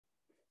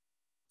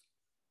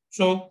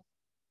So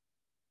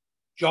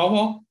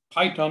Java,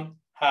 Python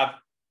have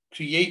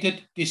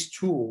created this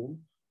tool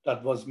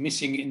that was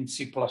missing in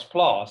C++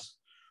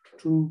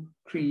 to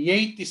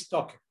create this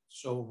document.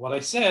 So what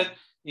I said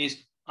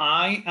is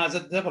I, as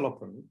a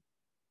developer,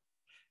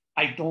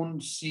 I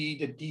don't see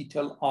the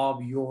detail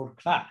of your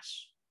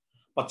class,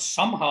 but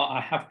somehow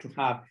I have to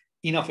have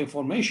enough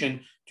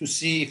information to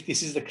see if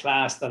this is the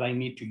class that I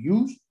need to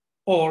use,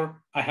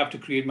 or I have to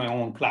create my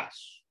own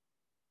class.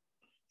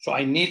 So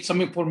I need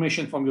some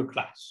information from your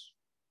class.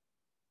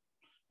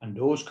 And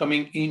those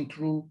coming in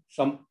through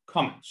some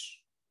comments.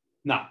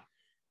 Now,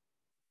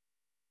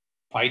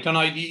 Python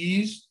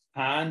IDEs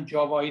and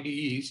Java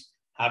IDEs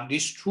have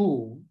this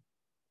tool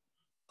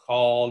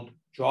called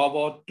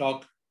Java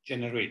Doc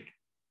Generator.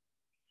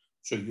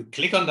 So you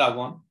click on that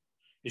one,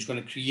 it's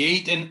going to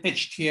create an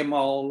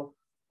HTML,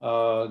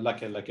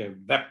 like a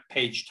web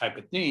page type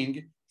of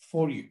thing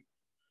for you.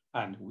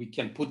 And we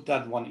can put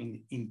that one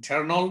in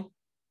internal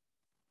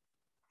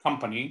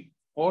company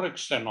or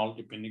external,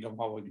 depending on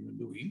how you're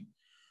doing.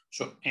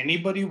 So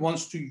anybody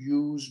wants to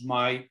use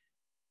my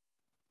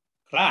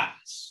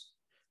class,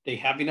 they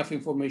have enough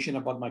information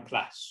about my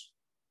class.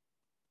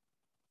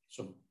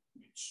 So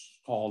it's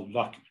all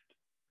document.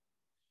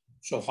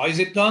 So how is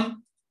it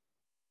done?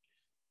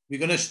 We're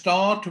going to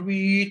start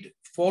with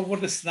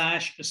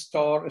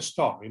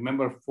 /***.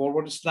 Remember,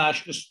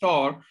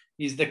 /*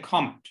 is the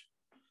comment.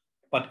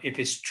 But if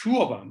it's two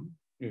of them,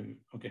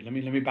 okay, let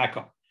me back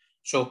up.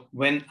 So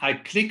when I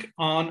click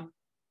on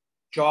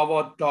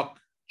Java Doc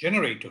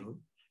Generator,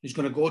 it's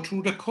going to go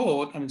through the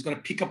code and it's going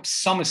to pick up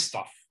some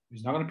stuff.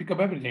 It's not going to pick up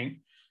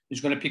everything.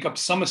 It's going to pick up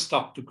some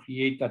stuff to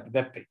create that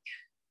web page.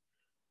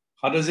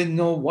 How does it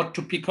know what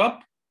to pick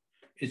up?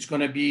 It's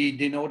going to be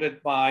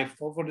denoted by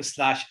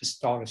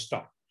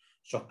 /***.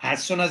 So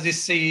as soon as it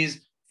says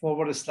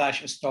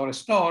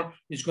 /***,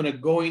 it's going to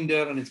go in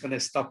there and it's going to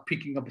start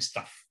picking up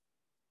stuff.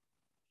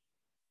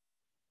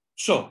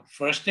 So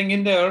first thing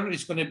in there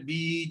is going to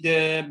be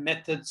the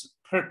method's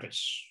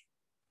purpose.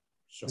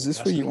 So is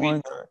this what you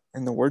want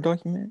in the Word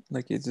document?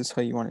 Like, is this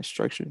how you want it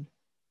structured?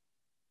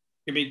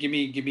 Give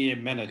me a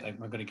minute. I'm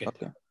going to get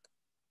there.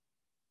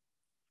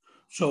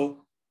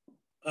 So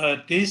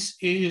this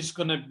is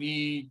going to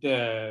be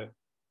the,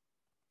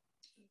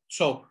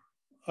 so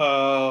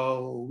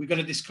we're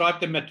going to describe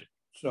the method.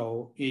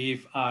 So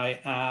if I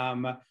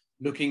am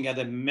looking at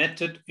a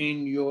method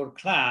in your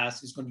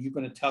class, you're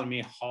going to tell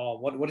me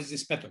what is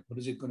this method? What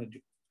is it going to do?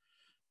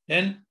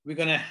 Then we're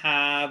going to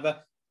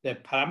have the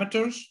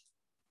parameters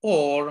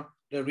or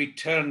the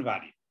return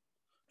value.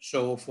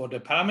 So for the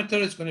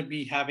parameter, it's going to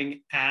be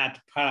having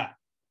add param.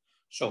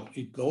 So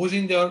it goes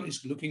in there,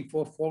 it's looking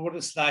for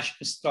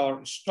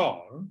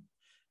 /***,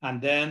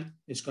 and then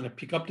it's going to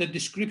pick up the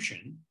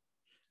description,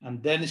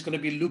 and then it's going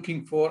to be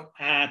looking for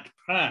add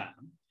param,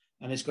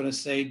 and it's going to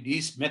say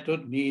this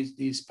method needs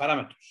these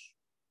parameters.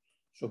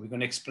 So we're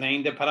going to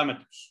explain the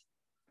parameters,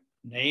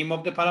 name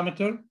of the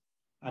parameter,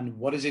 and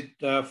what is it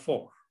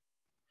for.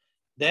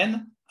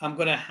 Then I'm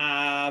going to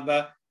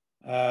have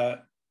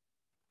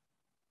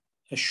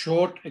a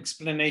short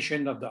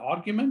explanation of the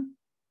argument.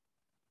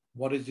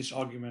 What is this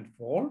argument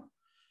for?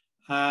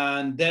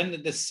 And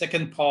then the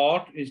second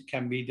part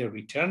can be the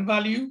return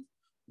value.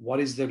 What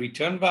is the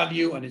return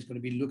value? And it's going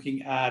to be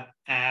looking at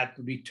add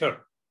return.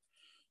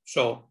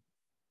 So,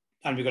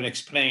 and we're going to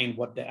explain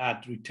what the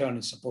add return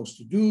is supposed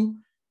to do.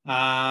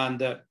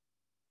 And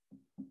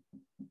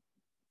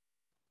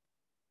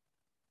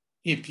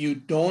if you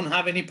don't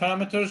have any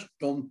parameters,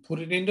 don't put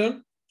it in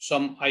there.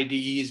 Some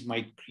IDEs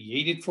might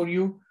create it for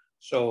you.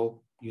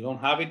 So you don't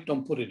have it,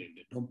 don't put it in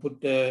there. Don't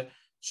put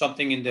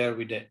something in there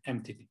with the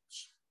empty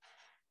things.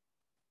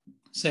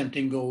 Same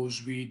thing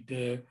goes with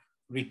the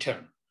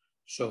return.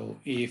 So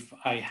if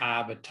I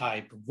have a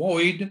type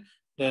void,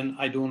 then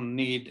I don't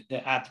need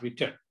the add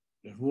return.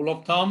 The rule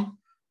of thumb,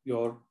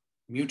 your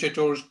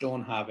mutators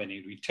don't have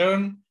any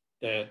return.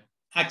 The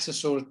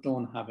accessors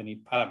don't have any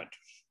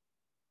parameters.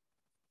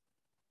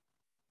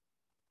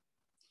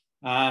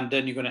 And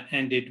then you're going to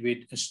end it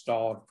with a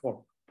star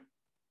forward.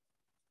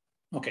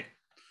 Okay,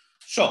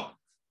 so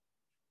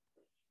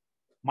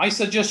my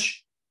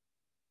suggestion,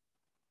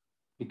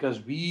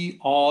 because we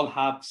all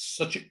have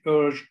such an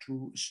urge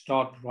to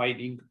start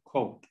writing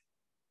code.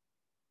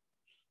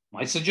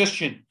 My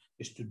suggestion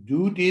is to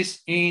do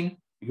this in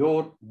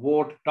your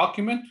Word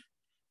document,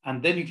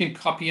 and then you can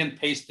copy and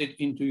paste it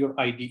into your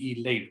IDE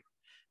later.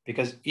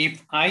 Because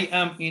if I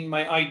am in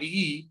my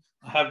IDE,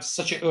 I have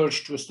such an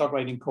urge to start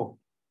writing code.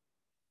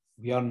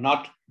 We are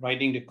not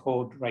writing the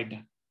code right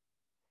now.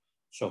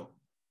 So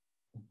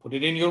put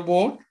it in your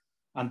Word,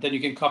 and then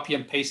you can copy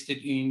and paste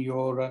it in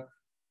your,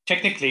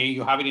 technically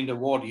you have it in the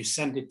Word, you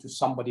send it to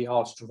somebody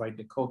else to write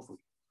the code for you.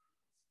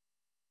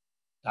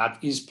 That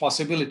is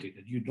possibility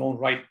that you don't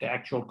write the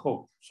actual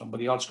code.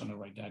 Somebody else is going to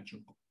write the actual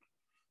code.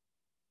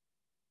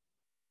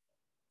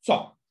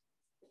 So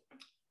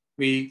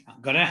we're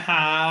going to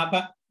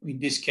have, in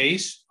this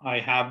case,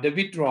 I have the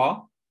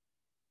withdraw.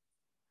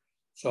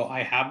 So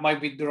I have my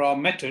withdraw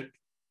method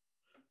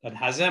that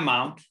has an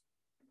amount,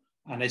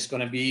 and it's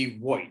going to be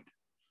void.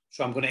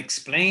 So I'm going to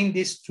explain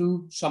this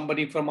to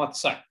somebody from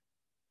outside.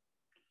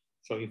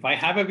 So if I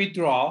have a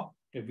withdraw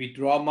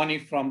money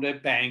from the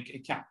bank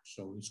account.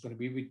 So it's going to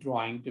be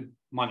withdrawing the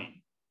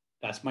money.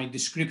 That's my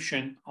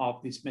description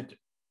of this method.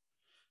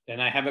 Then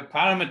I have a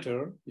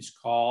parameter, it's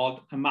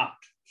called amount.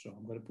 So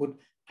I'm going to put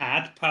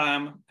add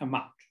param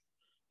amount.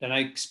 Then I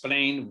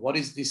explain what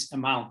is this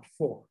amount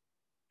for.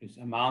 This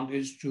amount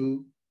is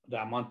to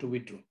the amount to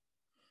withdraw.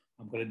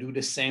 I'm going to do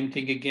the same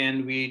thing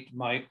again with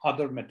my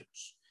other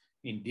methods.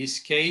 In this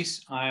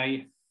case,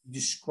 I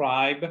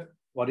describe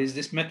what is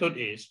this method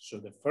is. So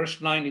the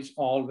first line is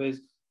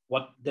always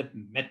what the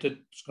method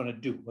is going to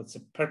do. What's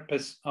the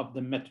purpose of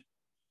the method?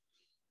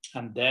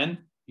 And then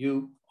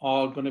you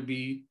are going to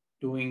be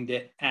doing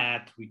the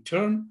add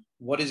return.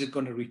 What is it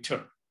going to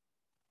return?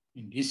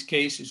 In this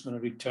case, it's going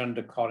to return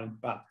the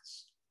current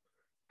balance.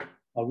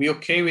 Are we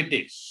okay with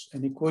this?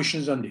 Any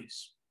questions on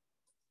this?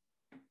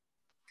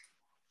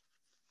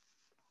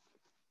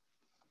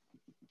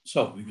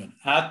 So we're going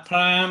to add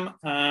param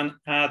and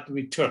add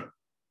return.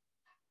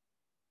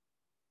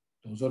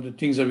 Those are the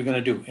things that we're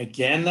going to do.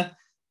 Again,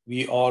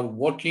 we are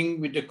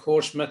working with the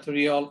course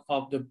material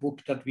of the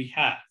book that we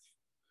have.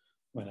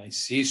 When I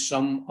see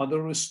some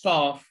other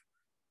stuff,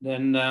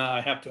 then I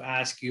have to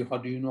ask you, how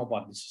do you know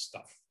about this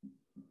stuff?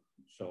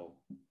 So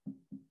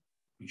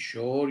be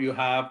sure you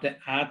have the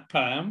add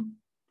param,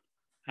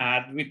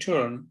 add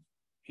return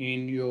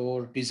in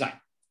your design.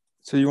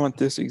 So you want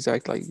this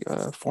exact like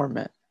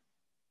format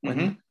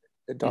when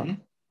the doc. Okay.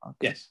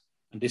 Yes,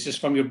 and this is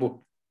from your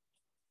book.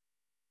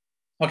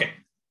 Okay.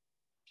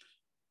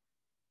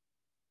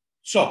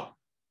 So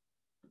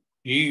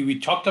we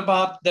talked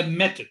about the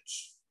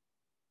methods.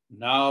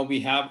 Now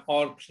we have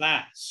our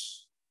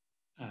class,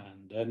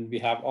 and then we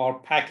have our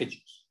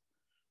packages.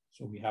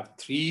 So we have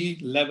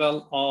 3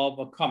 levels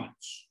of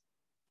comments.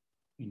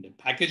 In the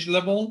package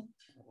level,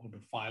 or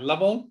the file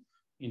level,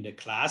 in the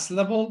class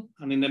level,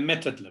 and in the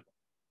method level.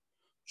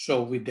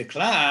 So with the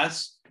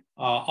class,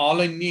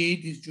 all I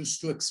need is just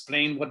to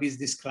explain what is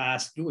this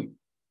class doing.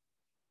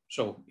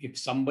 So if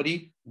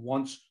somebody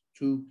wants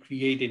to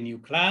create a new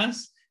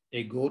class,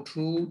 they go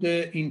through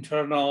the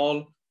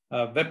internal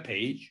web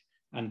page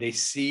and they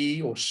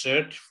see or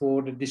search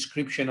for the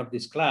description of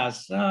this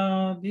class.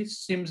 This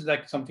seems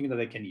like something that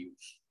I can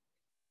use.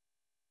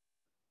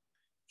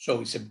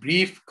 So it's a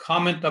brief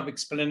comment of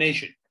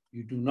explanation.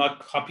 You do not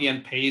copy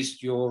and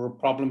paste your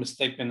problem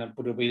statement and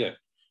put it over there.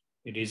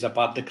 It is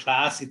about the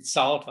class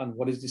itself and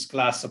what is this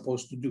class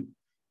supposed to do.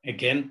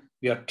 Again,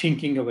 we are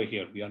thinking over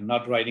here. We are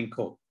not writing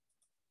code.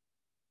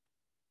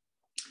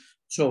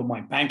 So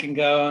my banking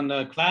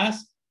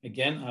class,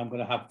 again, I'm going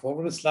to have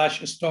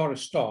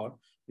 /**.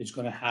 It's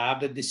going to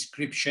have the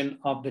description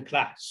of the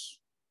class.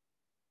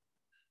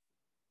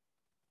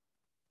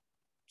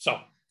 So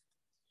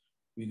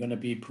we're going to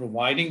be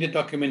providing the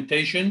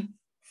documentation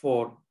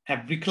for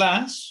every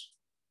class,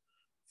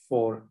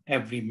 for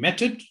every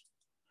method,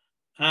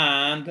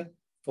 and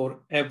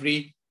for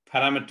every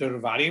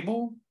parameter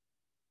variable.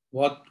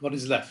 What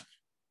is left?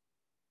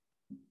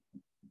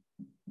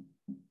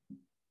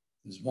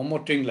 There's one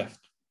more thing left.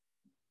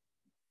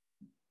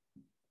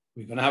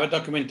 We're going to have a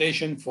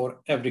documentation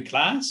for every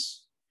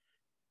class,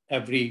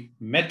 every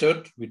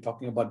method. We're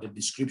talking about the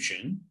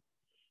description.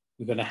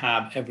 We're going to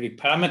have every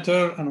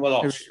parameter and what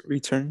else? Every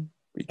return.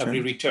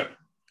 Every return.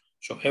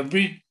 So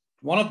every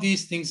one of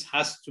these things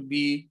has to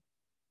be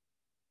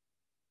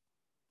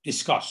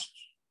discussed.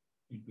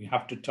 We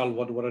have to tell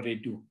what are they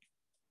do.